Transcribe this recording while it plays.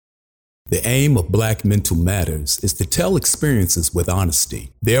The aim of Black Mental Matters is to tell experiences with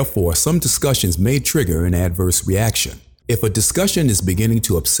honesty. Therefore, some discussions may trigger an adverse reaction. If a discussion is beginning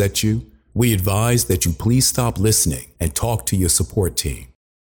to upset you, we advise that you please stop listening and talk to your support team.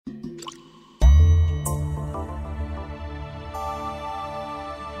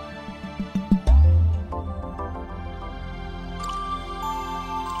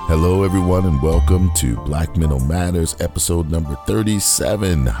 Hello, everyone, and welcome to Black Mental Matters, episode number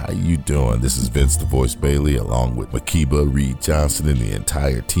 37. How you doing? This is Vince the Voice Bailey, along with Makiba Reed Johnson and the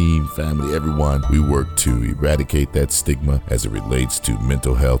entire team, family, everyone. We work to eradicate that stigma as it relates to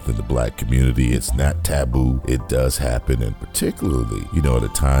mental health in the Black community. It's not taboo. It does happen, and particularly, at a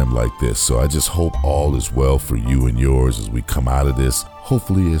time like this. So I just hope all is well for you and yours as we come out of this,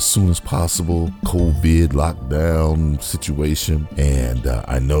 hopefully as soon as possible, COVID lockdown situation. And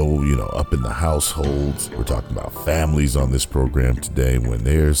I know, up in the households, we're talking about families on this program today. When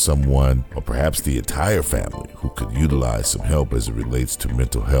there's someone, or perhaps the entire family, who could utilize some help as it relates to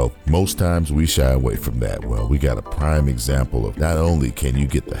mental health, most times we shy away from that. Well, we got a prime example of not only can you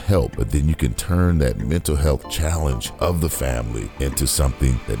get the help, but then you can turn that mental health challenge of the family into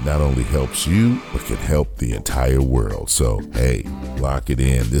something that not only helps you, but can help the entire world. So, hey, lock it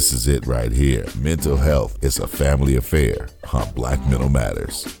in. This is it right here. Mental health is a family affair on Black Mental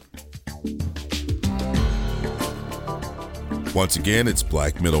Matters. Once again, it's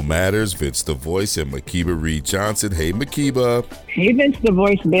Black Mental Matters. Vince the Voice and Makiba Reed Johnson. Hey, Makiba. Hey, Vince the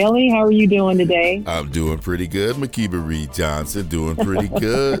Voice Bailey. How are you doing today? I'm doing pretty good, Makiba Reed Johnson. Doing pretty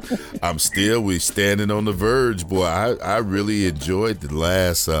good. We're standing on the verge, boy. I really enjoyed the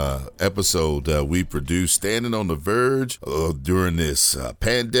last episode we produced, Standing on the Verge, during this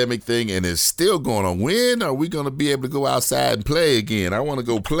pandemic thing, and it's still going on. When are we going to be able to go outside and play again? I want to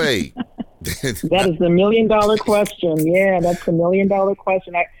go play. That is the $1 million question. Yeah, that's the $1 million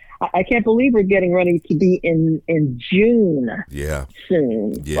question. I can't believe we're getting ready to be in June. Yeah.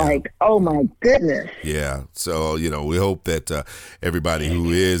 Soon. Yeah. Like, oh my goodness. Yeah. So, we hope that everybody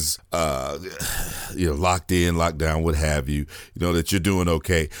who is, locked in, locked down, what have you, that you're doing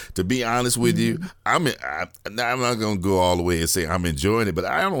okay. To be honest with you, I'm not going to go all the way and say I'm enjoying it, but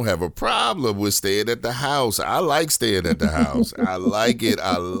I don't have a problem with staying at the house. I like staying at the house. I like it.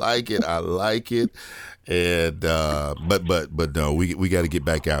 And but no, we got to get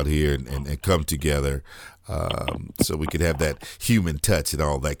back out here and come together, so we could have that human touch and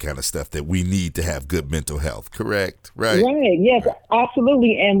all that kind of stuff that we need to have good mental health. Correct? Right? Right. Yes,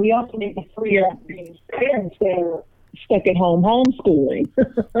 absolutely. And we also need to free up these parents that are stuck at home homeschooling.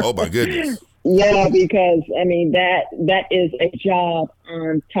 Oh my goodness. Yeah, because that is a job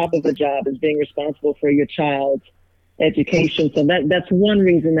on top of a job, is being responsible for your child's education. So that's one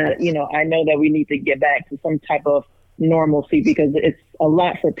reason that, I know that we need to get back to some type of normalcy, because it's a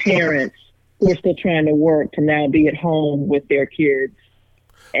lot for parents who are still trying to work to now be at home with their kids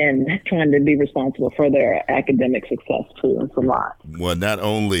and trying to be responsible for their academic success too. It's a lot. Well, not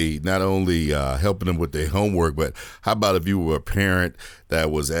only helping them with their homework, but how about if you were a parent that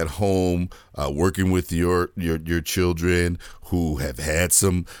was at home working with your children who have had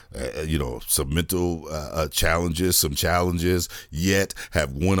some mental challenges, yet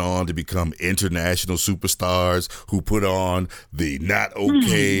have went on to become international superstars who put on the Not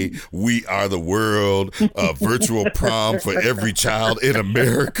Okay, We Are the World virtual prom for every child in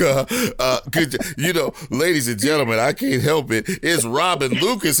America. Ladies and gentlemen, I can't help it. It's Robin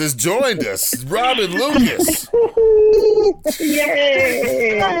Lucas has joined us. Robin Lucas. Yay!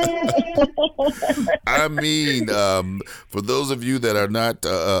 For those of you that are not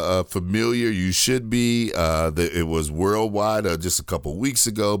familiar, you should be. It was worldwide just a couple weeks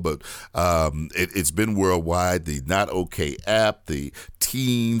ago, but it's been worldwide. The Not Okay app, the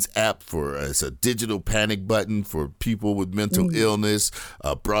Teens app it's a digital panic button for people with mental illness,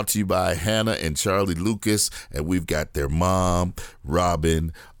 brought to you by Hannah and Charlie Lucas, and we've got their mom,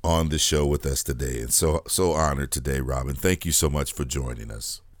 Robin, on the show with us today. And so honored today, Robin. Thank you so much for joining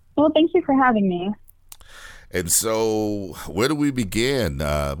us. Well, thank you for having me. And so, where do we begin?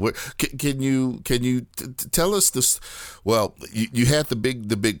 Can you tell us this? Well, you had the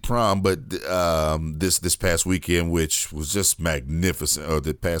big prom, but this past weekend, which was just magnificent, or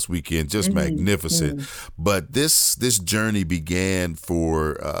the past weekend just magnificent. But this journey began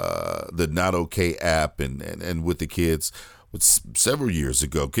for the Not Okay app and with the kids several years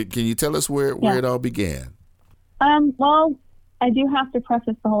ago. Can you tell us where it all began? Well, I do have to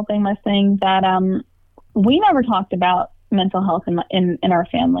preface the whole thing by saying that we never talked about mental health in our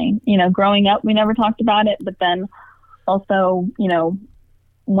family. Growing up, we never talked about it. But then also,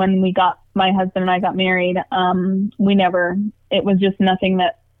 when my husband and I got married, it was just nothing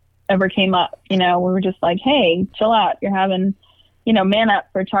that ever came up. You know, we were just like, hey, chill out. You're having, you know, man up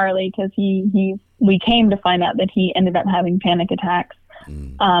for Charlie, because we came to find out that he ended up having panic attacks.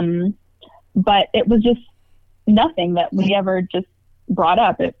 But it was just nothing that we ever just brought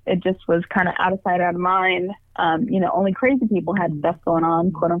up. It just was kind of out of sight, out of mind. You know, only crazy people had stuff going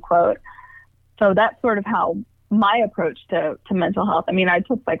on, quote unquote. So that's sort of how my approach to mental health. I mean, I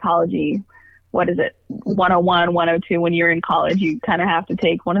took psychology, 101, 102. When you're in college, you kind of have to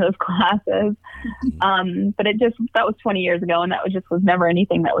take one of those classes. But that was 20 years ago, and that was never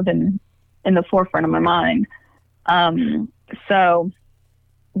anything that was in the forefront of my mind. So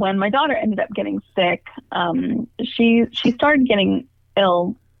when my daughter ended up getting sick, she started getting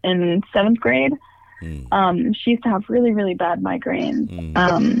ill in 7th grade. She used to have really, really bad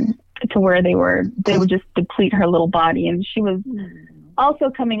migraines, to where they would just deplete her little body. And she was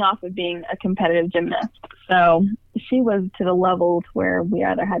also coming off of being a competitive gymnast. So she was to the level to where we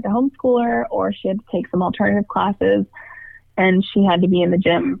either had to homeschool her or she had to take some alternative classes, and she had to be in the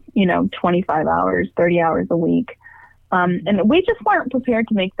gym, you know, 25 hours, 30 hours a week. And we just weren't prepared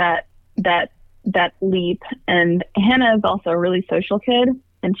to make that leap. And Hannah is also a really social kid,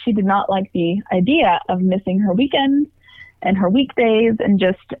 and she did not like the idea of missing her weekends and her weekdays and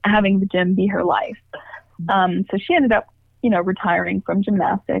just having the gym be her life. So she ended up, you know, retiring from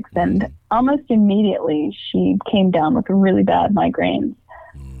gymnastics, and almost immediately she came down with really bad migraines.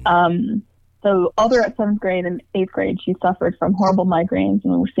 So all throughout 7th grade and 8th grade, she suffered from horrible migraines,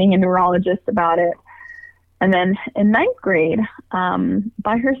 and we were seeing a neurologist about it. And then in 9th grade,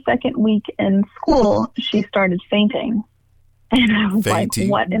 by her 2nd week in school, she started fainting. And I was like,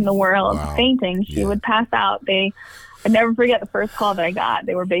 what in the world? Wow. Fainting. She would pass out. I'd never forget the first call that I got.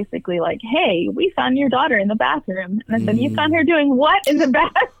 They were basically like, hey, we found your daughter in the bathroom. And I said, you found her doing what in the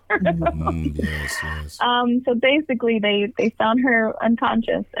bathroom? Yes. So basically they found her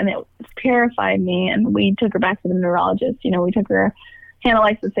unconscious, and it terrified me. And we took her back to the neurologist. You know, Hannah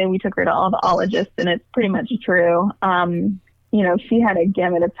likes to say we took her to all the ologists, and it's pretty much true. You know, she had a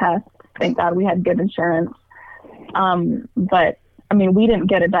gamut of tests. Thank God we had good insurance. But I mean, we didn't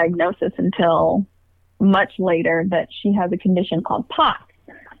get a diagnosis until much later that she has a condition called POTS.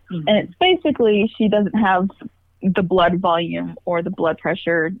 And it's basically, she doesn't have the blood volume or the blood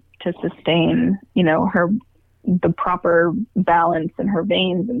pressure to sustain, you know, the proper balance in her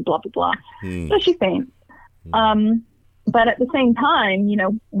veins and blah, blah, blah. So she faints. But at the same time, you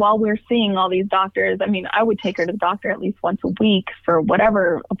know, while we're seeing all these doctors, I mean, I would take her to the doctor at least once a week for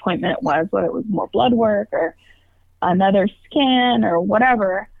whatever appointment it was, whether it was more blood work or another scan or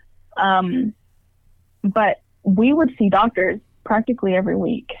whatever. But we would see doctors practically every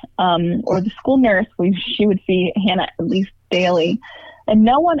week, or the school nurse, she would see Hannah at least daily. And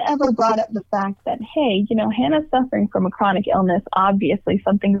no one ever brought up the fact that, hey, you know, Hannah's suffering from a chronic illness. Obviously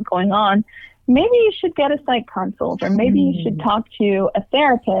something's going on. Maybe you should get a psych consult, or maybe you should talk to a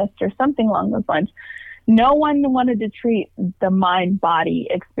therapist or something along those lines. No one wanted to treat the mind-body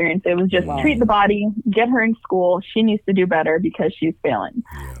experience. It was just treat the body, get her in school. She needs to do better because she's failing.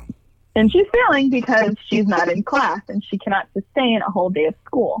 Yeah. And she's failing because she's not in class and she cannot sustain a whole day of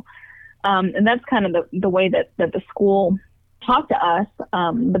school. And that's kind of the way that the school talked to us.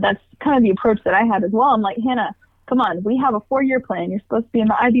 But that's kind of the approach that I had as well. I'm like, Hannah, come on, we have a 4-year plan. You're supposed to be in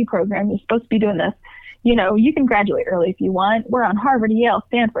the IB program. You're supposed to be doing this. You know, you can graduate early if you want. We're on Harvard, Yale,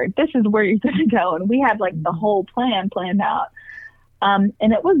 Stanford. This is where you're going to go. And we had like the whole plan planned out. And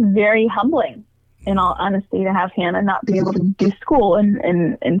it was very humbling, in all honesty, to have Hannah not be able to do school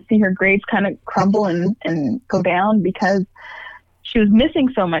and see her grades kind of crumble and go down because she was missing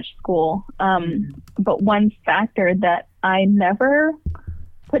so much school. But one factor that I never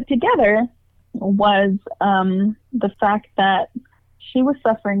put together was the fact that she was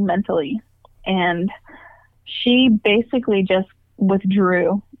suffering mentally, and she basically just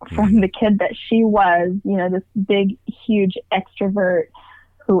withdrew from the kid that she was, you know, this big, huge extrovert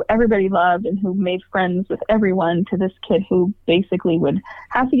who everybody loved and who made friends with everyone, to this kid who basically would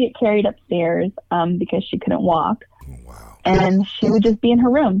have to get carried upstairs because she couldn't walk. Wow. And she would just be in her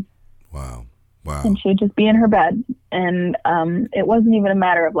room. Wow. And she would just be in her bed. And it wasn't even a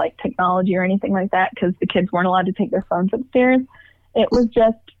matter of like technology or anything like that, because the kids weren't allowed to take their phones upstairs. It was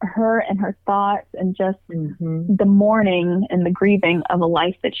just her and her thoughts and just the mourning and the grieving of a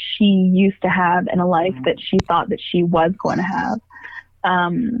life that she used to have and a life that she thought that she was going to have.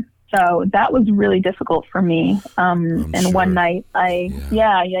 So that was really difficult for me. And sure. One night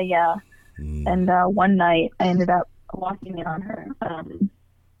And one night I ended up walking in on her,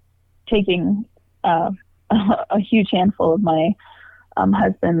 taking a huge handful of my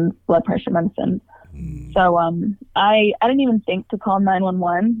husband's blood pressure medicine. So I didn't even think to call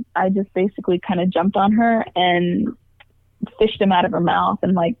 911. I just basically kind of jumped on her and fished him out of her mouth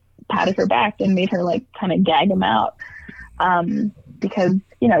and like patted her back and made her like kind of gag him out. Because,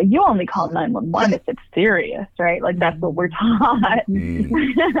 you know, you only call 911 if it's serious, right? Like that's what we're taught. And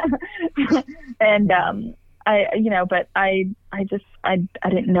I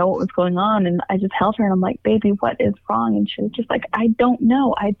didn't know what was going on, and I just held her and I'm like, baby, what is wrong? And she was just like, I don't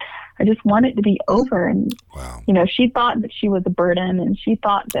know. I just want it to be over. And you know, she thought that she was a burden, and she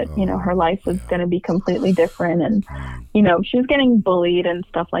thought that you know, her life was going to be completely different, and you know, she was getting bullied and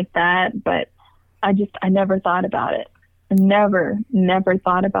stuff like that. But I never thought about it. Never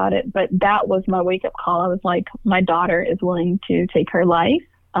thought about it. But that was my wake up call. I was like, my daughter is willing to take her life.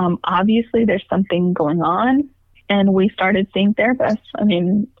 Obviously there's something going on, and we started seeing therapists. I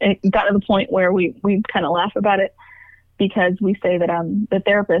mean, it got to the point where we kind of laugh about it, because we say that the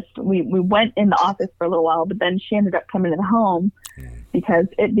therapist, we went in the office for a little while, but then she ended up coming to the home because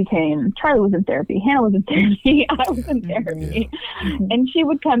it became, Charlie was in therapy, Hannah was in therapy, I was in therapy, and she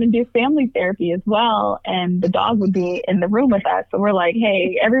would come and do family therapy as well, and the dog would be in the room with us. So we're like,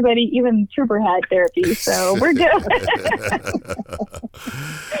 hey, everybody, even Trooper had therapy, so we're good.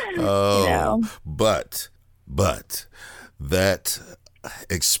 Oh, you know? But that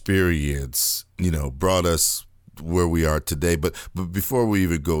experience, you know, brought us where we are today. But before we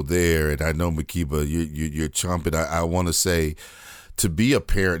even go there, and I know Makiba, you're chomping. I want to say, to be a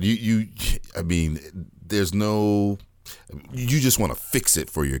parent, I mean, there's no. You just want to fix it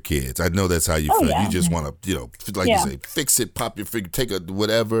for your kids. I know that's how you feel. Yeah. You just want to, you know, like you say, fix it, pop your finger, take a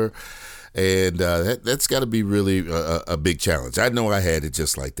whatever. And that's got to be really a big challenge. I know I had it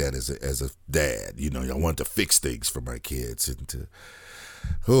just like that as a dad. You know, I wanted to fix things for my kids, and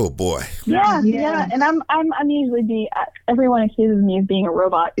oh boy. Yeah. And I'm usually everyone accuses me of being a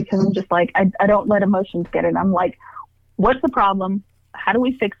robot, because I'm just like, I don't let emotions get it. I'm like, what's the problem? How do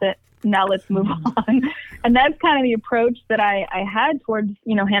we fix it? Now let's move on. And that's kind of the approach that I had towards,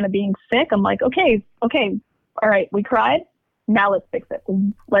 you know, Hannah being sick. I'm like, okay, all right, we cried. Now let's fix it.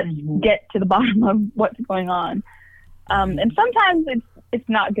 Let's get to the bottom of what's going on. And sometimes it's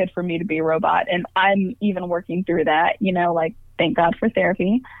not good for me to be a robot, and I'm even working through that, you know, like, thank God for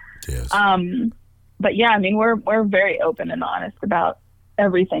therapy. Yes. But yeah, I mean, we're very open and honest about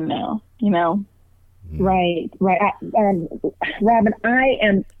everything now, you know? Right. Robin, I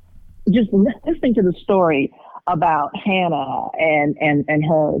am just listening to the story about Hannah and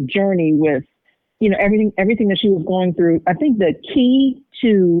her journey with, you know, everything that she was going through. I think the key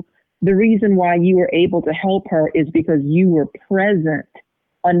to the reason why you were able to help her is because you were present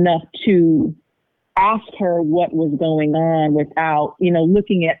enough to ask her what was going on without, you know,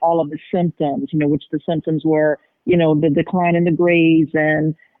 looking at all of the symptoms, you know, which the symptoms were, you know, the decline in the grades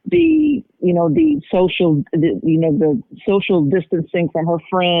and the, you know, the social distancing from her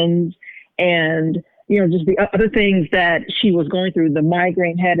friends, and, you know, just the other things that she was going through, the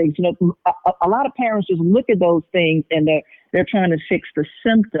migraine headaches. You know, a lot of parents just look at those things and they're trying to fix the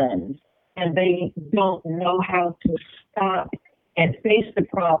symptoms, and they don't know how to stop and face the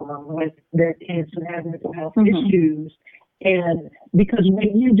problem with their kids who have mental health issues. And because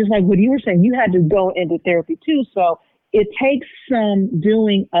when you, just like what you were saying, you had to go into therapy too. So it takes some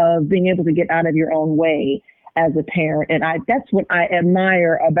doing of being able to get out of your own way as a parent. And that's what I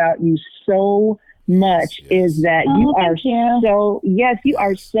admire about you so much, is that you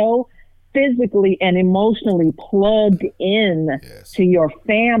are so physically and emotionally plugged in to your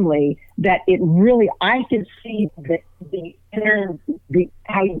family that it really, I can see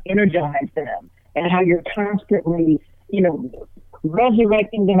how you energize them and how you're constantly, you know,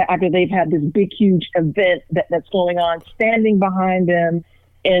 resurrecting them after they've had this big, huge event that's going on, standing behind them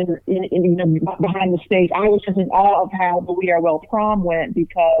and you know, behind the stage. I was just in awe of how the We Are Well prom went,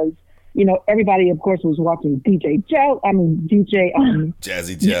 because, you know, everybody, of course, was watching DJ Jazzy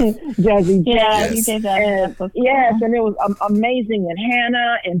Jeff. Jazzy Jeff. Yes. And it was amazing. And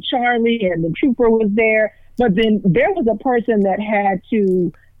Hannah and Charlie and the Trooper was there. But then there was a person that had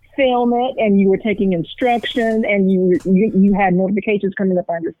to film it, and you were taking instruction, and you had notifications coming up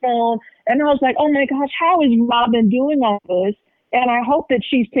on your phone. And I was like, oh my gosh, how is Robin doing all this? And I hope that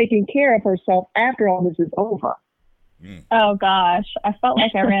she's taking care of herself after all this is over. Oh gosh, I felt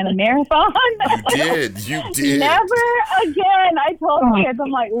like I ran a marathon. You did. Never again. I told my kids,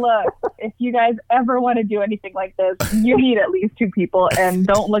 I'm like, look, if you guys ever want to do anything like this, you need at least 2 people, and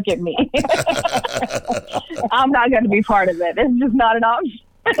don't look at me. I'm not going to be part of it. It's just not an option.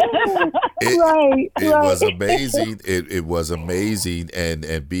 It was amazing. It was amazing,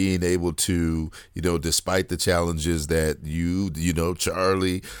 and being able to, despite the challenges that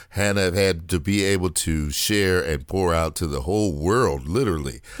Charlie, Hannah have had to be able to share and pour out to the whole world,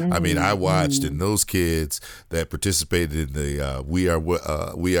 literally. I mean, I watched, and those kids that participated in the We Are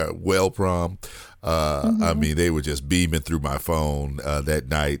Well prom. I mean, they were just beaming through my phone that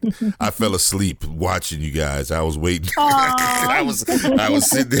night. I fell asleep watching you guys. I was waiting. I was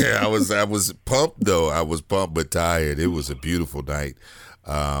sitting there. I was pumped though. I was pumped but tired. It was a beautiful night.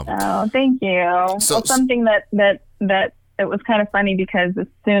 Thank you. Something that it was kind of funny because as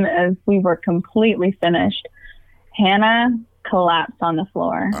soon as we were completely finished, Hannah collapsed on the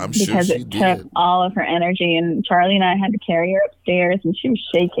floor because it took all of her energy, and Charlie and I had to carry her upstairs, and she was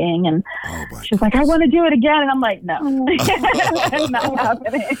shaking, and she was like, I want to do it again, and I'm like, no, that's not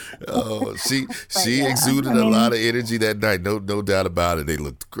happening. She exuded a lot of energy that night, no doubt about it. They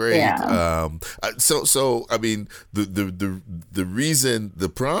looked great. So I mean, the reason the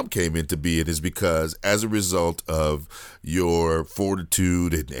prom came into being is because as a result of your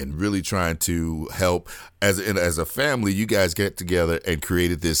fortitude and really trying to help as a family, you guys get together and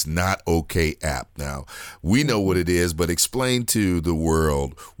created this Not Okay app. Now, we know what it is, but explain to the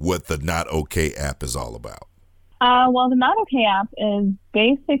world what the Not Okay app is all about. Well, the Not Okay app is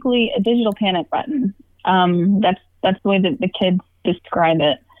basically a digital panic button. That's the way that the kids describe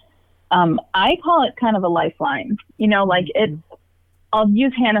it. I call it kind of a lifeline. I'll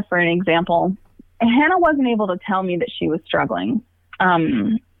use Hannah for an example. Hannah wasn't able to tell me that she was struggling.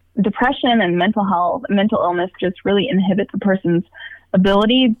 Depression and mental illness just really inhibits a person's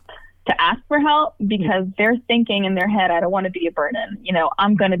ability to ask for help because they're thinking in their head, I don't want to be a burden.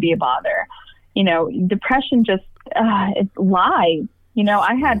 I'm going to be a bother. Depression just, it's lies.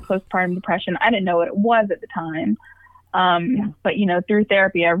 I had postpartum depression. I didn't know what it was at the time. But through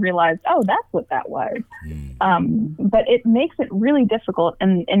therapy, I realized, that's what that was. But it makes it really difficult.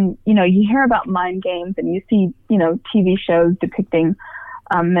 And you hear about mind games and you see, TV shows depicting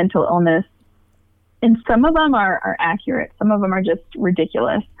mental illness, and some of them are accurate. Some of them are just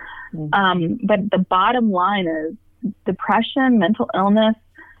ridiculous. But the bottom line is depression, mental illness,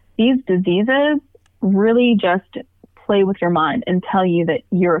 these diseases really just play with your mind and tell you that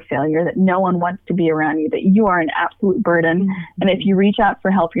you're a failure, that no one wants to be around you, that you are an absolute burden. And if you reach out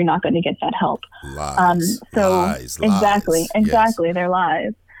for help, you're not going to get that help. Lies. Exactly. Yes. They're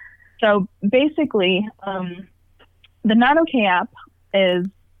lies. So basically, the Not Okay app is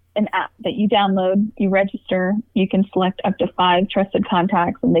an app that you download, you register, you can select up to 5 trusted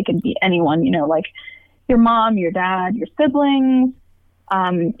contacts, and they can be anyone, like your mom, your dad, your siblings,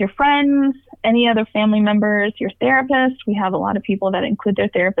 your friends, any other family members, your therapist. We have a lot of people that include their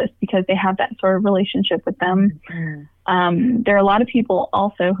therapist because they have that sort of relationship with them. There are a lot of people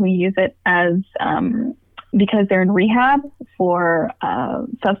also who use it as because they're in rehab for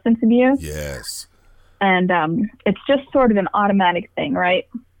substance abuse. Yes. And it's just sort of an automatic thing, right?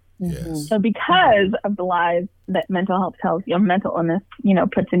 Yes. So because of the lies that mental health tells you, mental illness,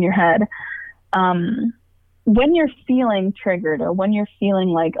 puts in your head, when you're feeling triggered or when you're feeling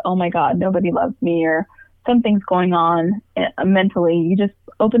like, oh my God, nobody loves me or something's going on mentally, you just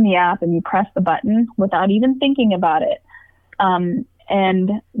open the app and you press the button without even thinking about it. And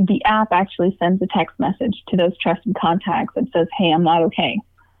the app actually sends a text message to those trusted contacts that says, hey, I'm not okay.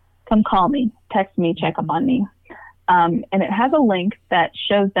 Come call me, text me, check up on me. And it has a link that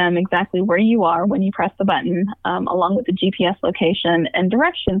shows them exactly where you are when you press the button, along with the GPS location and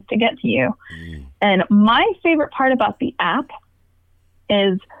directions to get to you. And my favorite part about the app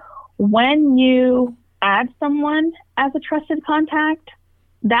is when you add someone as a trusted contact,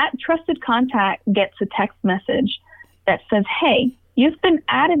 that trusted contact gets a text message that says, hey, you've been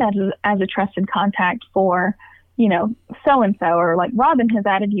added as a trusted contact for, so-and-so, or like Robin has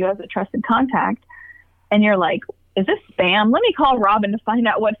added you as a trusted contact. And you're like, is this spam? Let me call Robin to find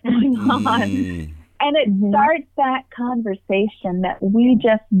out what's going on. And it starts that conversation that we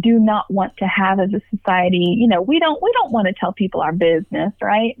just do not want to have as a society. We don't want to tell people our business,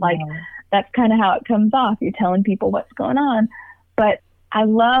 right? Like that's kind of how it comes off. You're telling people what's going on. But I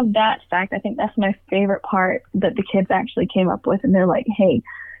love that fact. I think that's my favorite part that the kids actually came up with. And they're like, hey,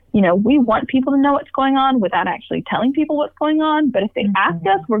 we want people to know what's going on without actually telling people what's going on. But if they ask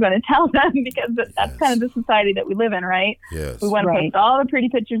us, we're going to tell them because that's kind of the society that we live in, right? Yes. We want to post all the pretty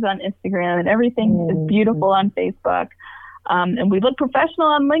pictures on Instagram and everything is beautiful on Facebook. And we look professional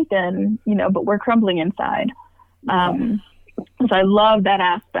on LinkedIn, but we're crumbling inside. So I love that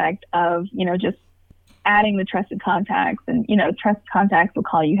aspect of, just adding the trusted contacts and, trusted contacts will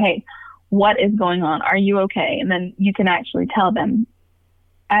call you, hey, what is going on? Are you okay? And then you can actually tell them,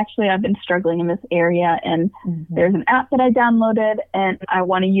 actually, I've been struggling in this area, and there's an app that I downloaded, and I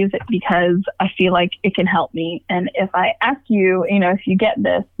want to use it because I feel like it can help me. And if I ask you, if you get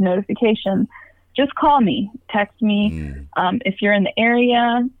this notification, just call me, text me. If you're in the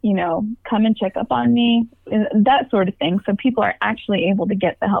area, come and check up on me, that sort of thing. So people are actually able to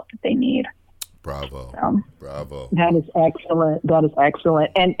get the help that they need. Bravo. Bravo. That is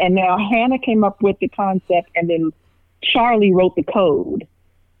excellent. And now Hannah came up with the concept, and then Charlie wrote the code,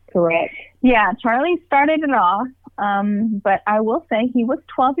 correct? Yeah, Charlie started it off. But I will say he was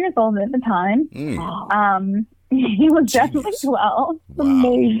 12 years old at the time. He was definitely 12. Wow.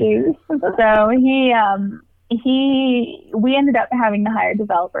 Amazing. So we ended up having to hire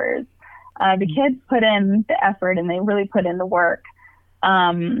developers. The kids put in the effort, and they really put in the work.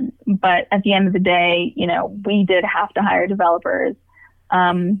 But at the end of the day, we did have to hire developers,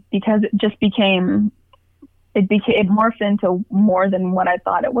 because it just it morphed into more than what I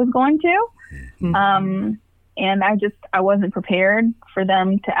thought it was going to. And I wasn't prepared for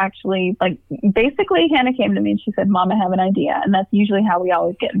them to actually, basically Hannah came to me and she said, Mom, I have an idea. And that's usually how we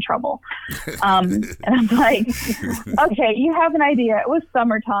always get in trouble. And I'm like, okay, you have an idea. It was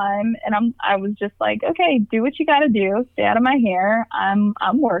summertime. And I was just like, okay, do what you got to do. Stay out of my hair. I'm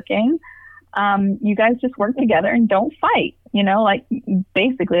working. You guys just work together and don't fight,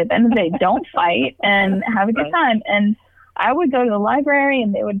 basically at the end of the day, don't fight and have a good time. And I would go to the library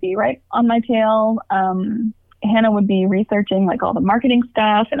and they would be right on my tail. Hannah would be researching all the marketing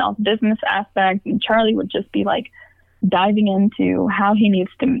stuff and all the business aspects, and Charlie would just be diving into how he needs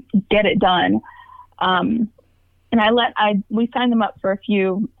to get it done. And we signed them up for a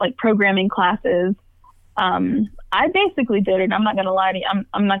few programming classes. I basically did it. I'm not going to lie to you.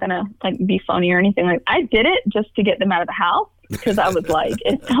 I'm not going to be phony or anything. I did it just to get them out of the house, because I was like,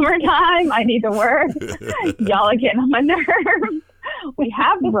 it's summertime. I need to work. Y'all are getting on my nerves. We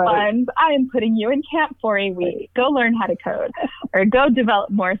have the funds. I am putting you in camp for a week. Go learn how to code or go develop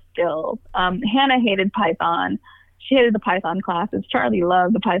more skills. Hannah hated Python. She hated the Python classes. Charlie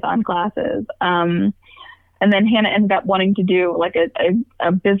loved the Python classes. And then Hannah ended up wanting to do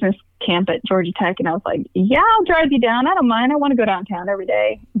a business camp at Georgia Tech. And I was like, yeah, I'll drive you down. I don't mind. I want to go downtown every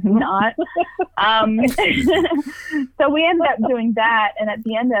day. Not. So we ended up doing that. And at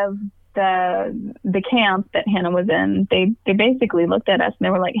the end of the camp that Hannah was in, they basically looked at us and they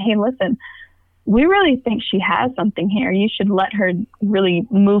were like, hey, listen, we really think she has something here. You should let her really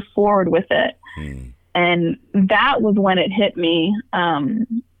move forward with it. And that was when it hit me,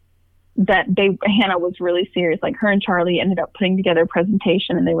 that Hannah was really serious. Her and Charlie ended up putting together a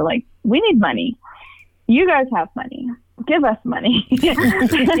presentation, and they were like, we need money. You guys have money. Give us money. This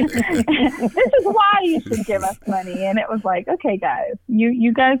is why you should give us money. And it was like, okay, guys,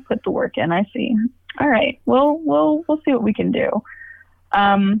 you guys put the work in. I see. All right. We'll see what we can do.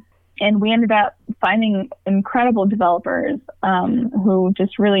 And we ended up finding incredible developers, who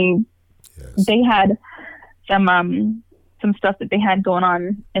just really, they had some stuff that they had going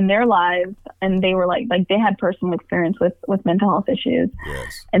on in their lives, and they were like they had personal experience with mental health issues.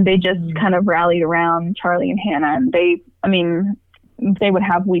 And they just kind of rallied around Charlie and Hannah, and they would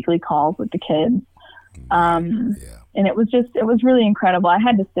have weekly calls with the kids. And it was really incredible. I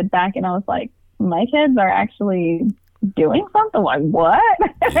had to sit back and I was like, my kids are actually doing something. Like, what?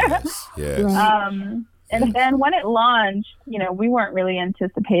 And then when it launched, we weren't really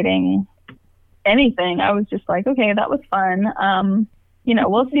anticipating anything. I was just like, okay, that was fun.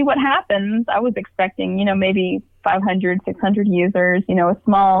 We'll see what happens. I was expecting, maybe 500, 600 users, a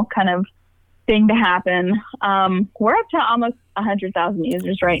small kind of thing to happen. We're up to almost 100,000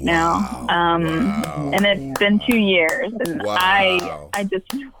 users right now. And it's been 2 years. And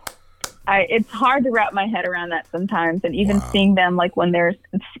it's hard to wrap my head around that sometimes. And even seeing them when they're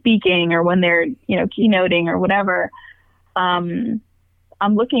speaking or when they're, keynoting or whatever,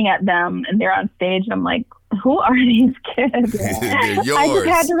 I'm looking at them and they're on stage and I'm like, who are these kids? They're yours. I just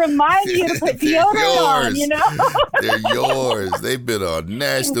had to remind you to put deodorant on, They're yours. They've been on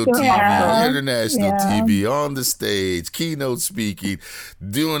national TV, international TV, on the stage, keynote speaking,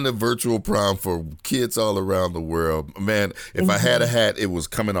 doing the virtual prom for kids all around the world. Man, if I had a hat, it was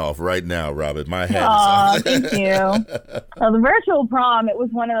coming off right now, Robin. My hat is on. Thank you. Well, the virtual prom, it was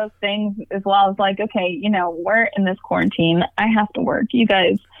one of those things as well. I was like, okay, we're in this quarantine. I have to work. You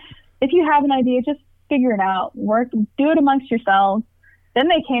guys, if you have an idea, just figure it out, work, do it amongst yourselves. Then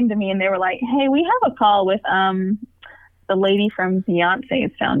they came to me and they were like, hey, we have a call with the lady from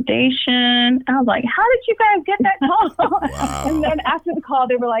Beyonce's foundation. And I was like, how did you guys get that call? And then after the call,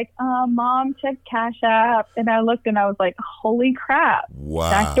 they were like, Mom, check Cash App. And I looked and I was like, holy crap.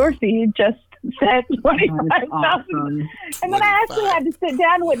 Jack Dorsey just said 25,000. Awesome. And then I actually had to sit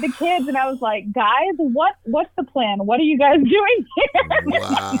down with the kids, and I was like, guys, what's the plan? What are you guys doing here?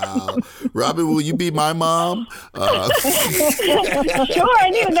 Wow. Robin, will you be my mom? Sure, I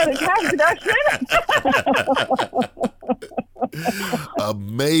need another tax deduction.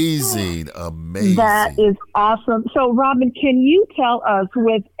 Amazing. That is awesome. So, Robin, can you tell us,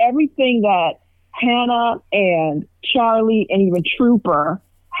 with everything that Hannah and Charlie and even Trooper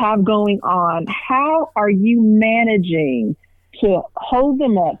have going on, how are you managing to hold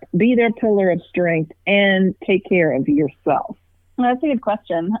them up, be their pillar of strength, and take care of yourself? Well, that's a good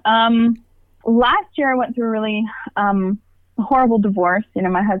question. Last year I went through a really horrible divorce. You know,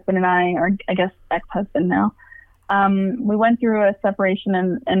 my husband and I, or I guess ex-husband now, we went through a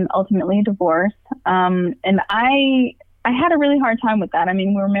separation and ultimately a divorce. And I had a really hard time with that. I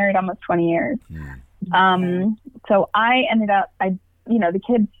mean, we were married almost 20 years. So I ended up, the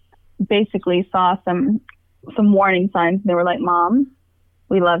kids basically saw some warning signs. They were like, Mom,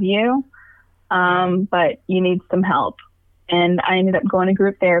 we love you, but you need some help. And I ended up going to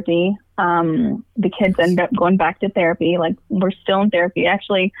group therapy. The kids ended up going back to therapy. Like, we're still in therapy.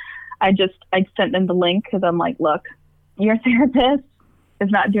 Actually, I sent them the link because I'm like, look, your therapist is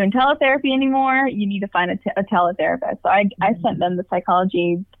not doing teletherapy anymore. You need to find a teletherapist. So I sent them the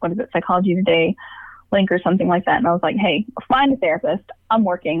Psychology Today link or something like that. And I was like, hey, find a therapist. I'm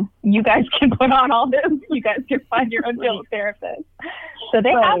working. You guys can put on all this. You guys can find your own teletherapist. So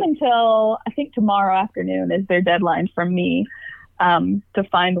they have until, I think, tomorrow afternoon is their deadline from me to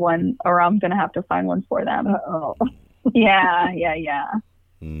find one, or I'm going to have to find one for them. Uh-oh. Yeah.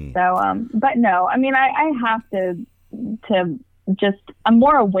 So, but no, I mean, I have to just, I'm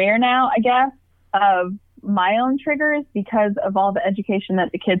more aware now, I guess, of my own triggers because of all the education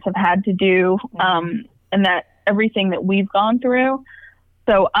that the kids have had to do, and that everything that we've gone through.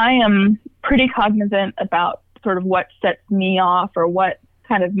 So I am pretty cognizant about sort of what sets me off or what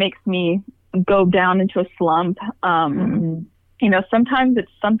kind of makes me go down into a slump. You know, sometimes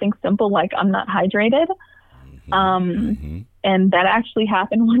it's something simple like I'm not hydrated. And that actually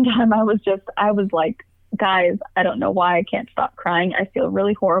happened one time. I was like, guys, I don't know why I can't stop crying. I feel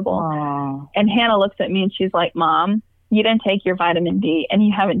really horrible. Aww. And Hannah looks at me and she's like, Mom, you didn't take your vitamin D and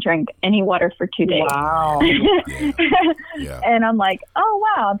you haven't drank any water for 2 days. Wow. Yeah. And I'm like, oh,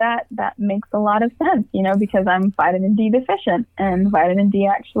 wow, that makes a lot of sense, you know, because I'm vitamin D deficient, and vitamin D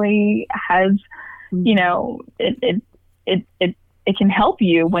actually has, you know, it can help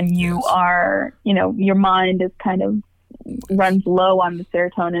you when you are, you know, your mind is kind of runs low on the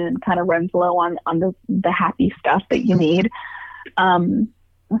serotonin and kind of runs low on the happy stuff that you need.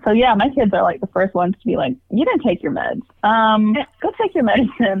 So yeah, my kids are like the first ones to be like, you didn't take your meds. Go take your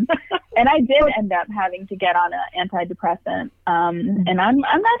medicine. And I did end up having to get on an antidepressant. And I'm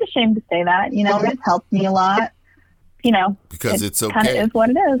not ashamed to say that, you know, it's helped me a lot. You know, because it's okay. Kind of is what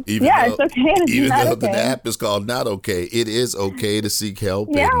it is. It's okay. Even though the app is called Not Okay, it is okay to seek help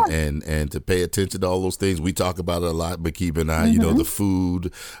and to pay attention to all those things. We talk about it a lot, Makiba and I, you know, the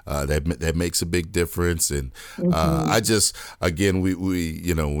food, that makes a big difference. And I just, again, we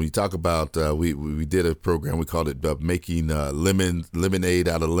you know, when we talk about, we did a program, we called it making lemonade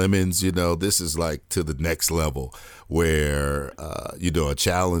out of lemons. You know, this is like to the next level where, you know, a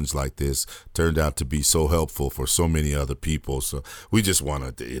challenge like this turned out to be so helpful for so many other people. So we just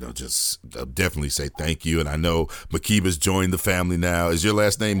want to, you know, just definitely say thank you. And I know Makiba's joined the family now. Is your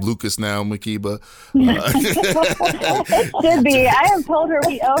last name Lucas now, Makiba? Should be. I have told her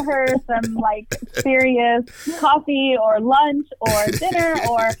we owe her some like serious coffee or lunch or dinner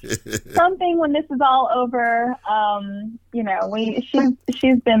or something when this is all over. You know,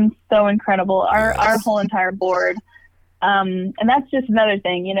 she's been so incredible. Our whole entire board. And that's just another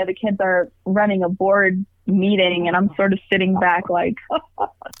thing, you know, the kids are running a board meeting and I'm sort of sitting back like,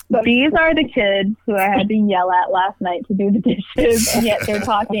 these are the kids who I had to yell at last night to do the dishes, and yet they're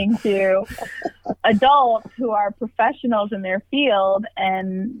talking to adults who are professionals in their field.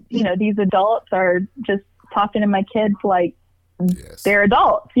 And, you know, these adults are just talking to my kids like they're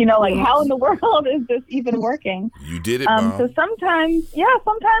adults, you know, like how in the world is this even working? You did it, Mom. So sometimes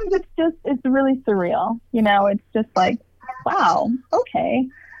it's really surreal. You know, it's just like, wow, okay.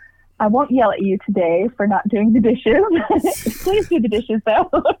 I won't yell at you today for not doing the dishes. Please do the dishes,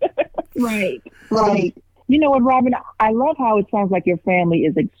 though. Right. You know what, Robin? I love how it sounds like your family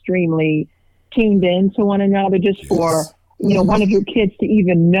is extremely tuned in to one another, just for, you know, one of your kids to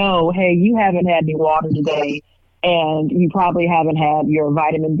even know, hey, you haven't had any water today, and you probably haven't had your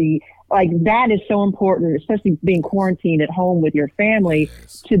vitamin D. Like, that is so important, especially being quarantined at home with your family,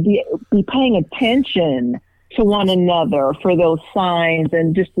 to be paying attention to one another for those signs,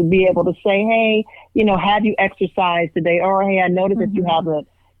 and just to be able to say, hey, have you exercised today? Or, hey, I noticed that you haven't,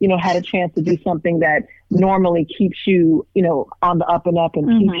 had a chance to do something that normally keeps you, on the up and up and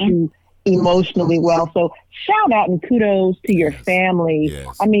keeps you emotionally well. So shout out and kudos to your family.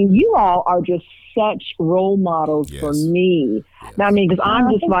 Yes. I mean, you all are just such role models for me. Yes. Now, I mean, because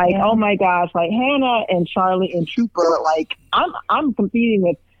I'm just like, oh my gosh, like Hannah and Charlie and Trooper, like I'm competing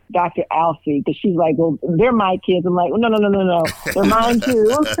with Dr. Alfie, because she's like, well, they're my kids. I'm like, no, they're mine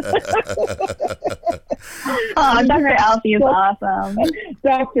too. Oh, Dr. Alfie is awesome.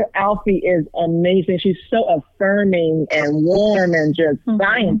 Dr. Alfie is amazing. She's so affirming and warm and just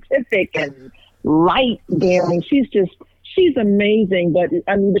scientific and light-bearing. She's amazing. But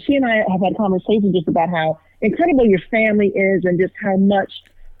she and I have had conversations just about how incredible your family is, and just how much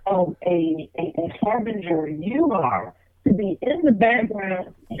of a harbinger you are. To be in the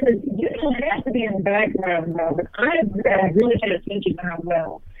background, because you don't have to be in the background, but I've really paid attention to how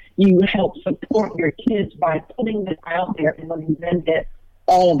well you help support your kids by putting this out there, and letting them get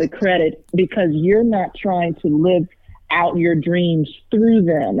all of the credit, because you're not trying to live out your dreams through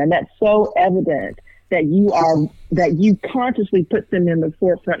them. And that's so evident that you consciously put them in the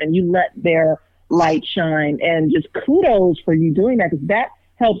forefront and you let their light shine. And just kudos for you doing that, because that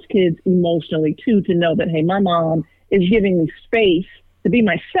helps kids emotionally too, to know that, hey, my mom is giving me space to be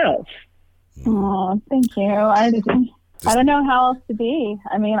myself. Oh, thank you. I don't know how else to be.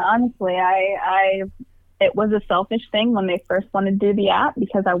 I mean, honestly, it was a selfish thing when they first wanted to do the app,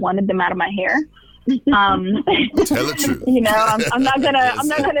 because I wanted them out of my hair. Tell the truth. I'm not gonna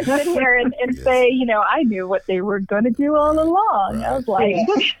sit here and say, I knew what they were gonna do all along. Right. I was like,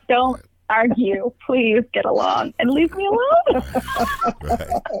 just don't argue, please get along and leave me alone.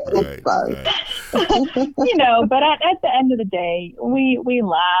 Right. But at the end of the day, we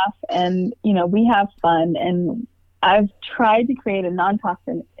laugh and we have fun, and I've tried to create a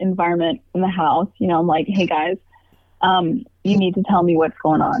non-toxic environment in the house. I'm like, hey guys, you need to tell me what's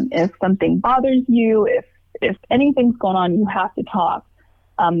going on. If something bothers you, if anything's going on, you have to talk.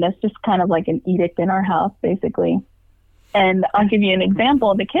 That's just kind of like an edict in our house, basically. And I'll give you an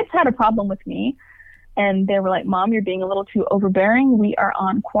example. The kids had a problem with me, and they were like, Mom, you're being a little too overbearing. We are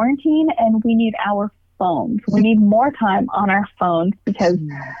on quarantine and we need our phones. We need more time on our phones, because,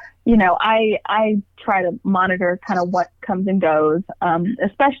 I try to monitor kind of what comes and goes,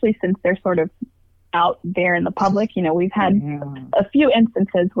 especially since they're sort of out there in the public. We've had a few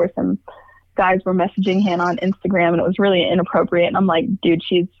instances where some guys were messaging Hannah on Instagram, and it was really inappropriate. And I'm like, dude,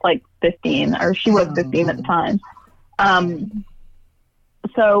 she's like 15, or she was 15 at the time.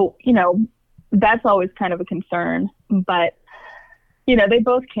 So, that's always kind of a concern. But, they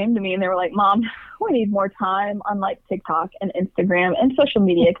both came to me and they were like, Mom, we need more time on like TikTok and Instagram and social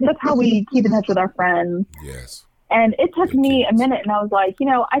media, because that's how we keep in touch with our friends. Yes. And it took me a minute, and I was like,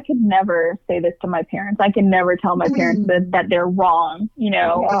 I could never say this to my parents. I can never tell my parents that they're wrong,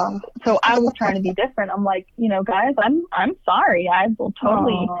 So I was trying to be different. I'm like, guys, I'm sorry. I will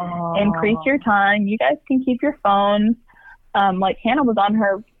totally increase your time. You guys can keep your phones. Like Hannah was on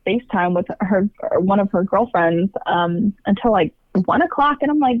her FaceTime with one of her girlfriends until like 1 o'clock,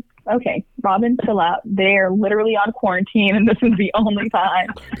 and I'm like, okay, Robin, chill out. They're literally on quarantine, and this is the only time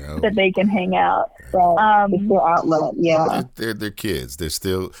that they can hang out. It's their outlet. Yeah, they're kids. They're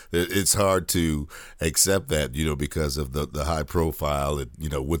still. It's hard to accept that, because of the high profile and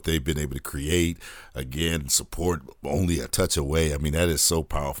what they've been able to create. Again, support only a touch away. I mean, that is so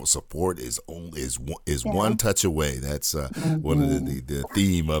powerful. Support is one touch away. That's one of the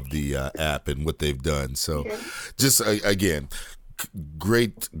theme of the app and what they've done. So, just again.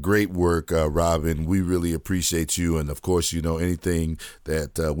 Great work, Robin. We really appreciate you. And of course, anything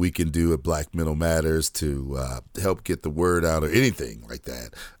that we can do at Black Mental Matters to help get the word out or anything like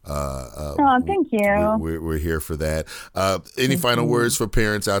that. Thank you. We're here for that. Any final words for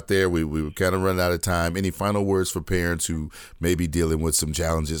parents out there? We kind of run out of time. Any final words for parents who may be dealing with some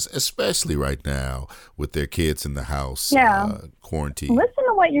challenges, especially right now with their kids in the house, quarantine? Listen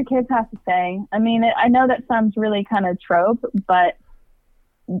to what your kids have to say. I mean, I know that sounds really kind of trope, but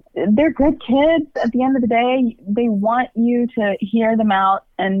they're good kids. At the end of the day, they want you to hear them out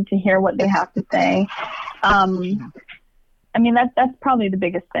and to hear what they have to say. I mean, that's probably the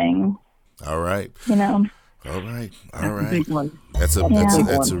biggest thing. All right. All right. That's a big one. That's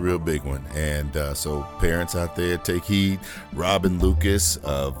a real big one. And so parents out there, take heed. Robin Lucas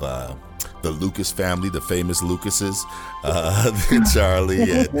of the Lucas family, the famous Lucases,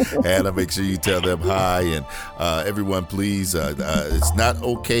 Charlie and Hannah, make sure you tell them hi. And everyone, please, it's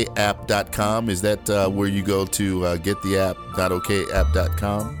notokayapp.com. Is that where you go to get the app,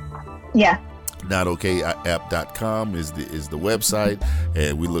 notokayapp.com? Yeah. NotOkApp.com is the website,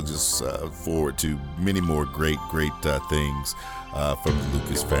 and we look just forward to many more great things from the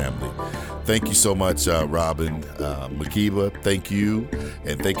Lucas family. Thank you so much, Robin. Makiba, thank you,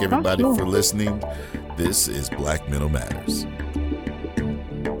 and thank everybody for listening. This is Black Mental Matters.